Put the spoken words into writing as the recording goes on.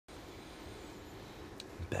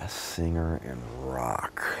Best singer in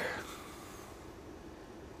rock.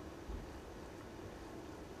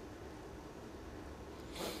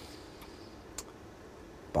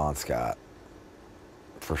 Bon Scott,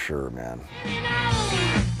 for sure, man.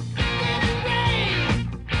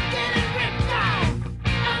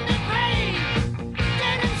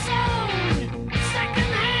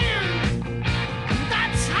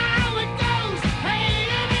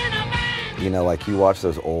 You know, like you watch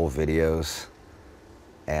those old videos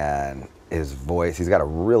and his voice, he's got a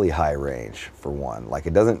really high range for one. Like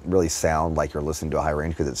it doesn't really sound like you're listening to a high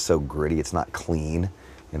range because it's so gritty, it's not clean.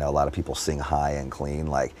 You know, a lot of people sing high and clean.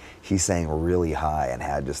 Like he sang really high and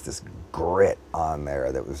had just this grit on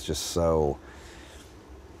there that was just so,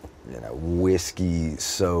 you know, whiskey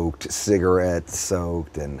soaked, cigarette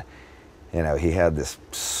soaked, and you know, he had this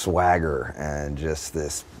swagger and just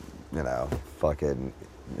this, you know, fucking,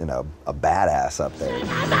 you know, a badass up there.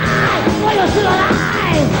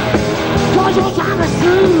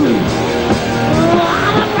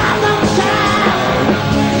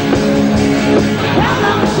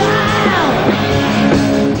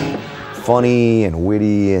 Funny and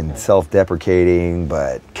witty and self-deprecating,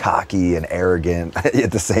 but cocky and arrogant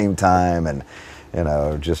at the same time, and you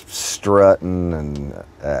know, just strutting, and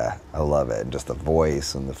I love it. And just the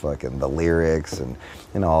voice and the lyrics, and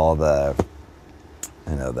you know, all the,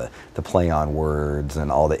 you know, the play on words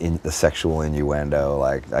and all the sexual innuendo.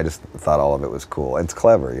 Like I just thought all of it was cool. And it's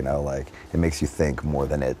clever, you know, like it makes you think more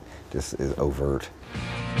than it just is overt.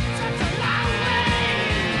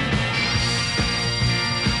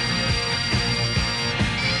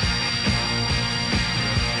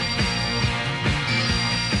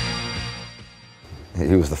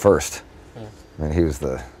 He was the first. I mean, he was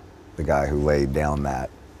the guy who laid down that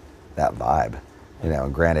vibe. You know,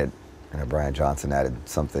 and granted, you know, Brian Johnson added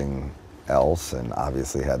something else, and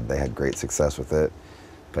obviously they had great success with it.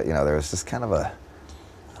 But you know, there was just kind of a,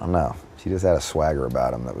 I don't know, he just had a swagger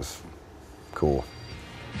about him that was cool.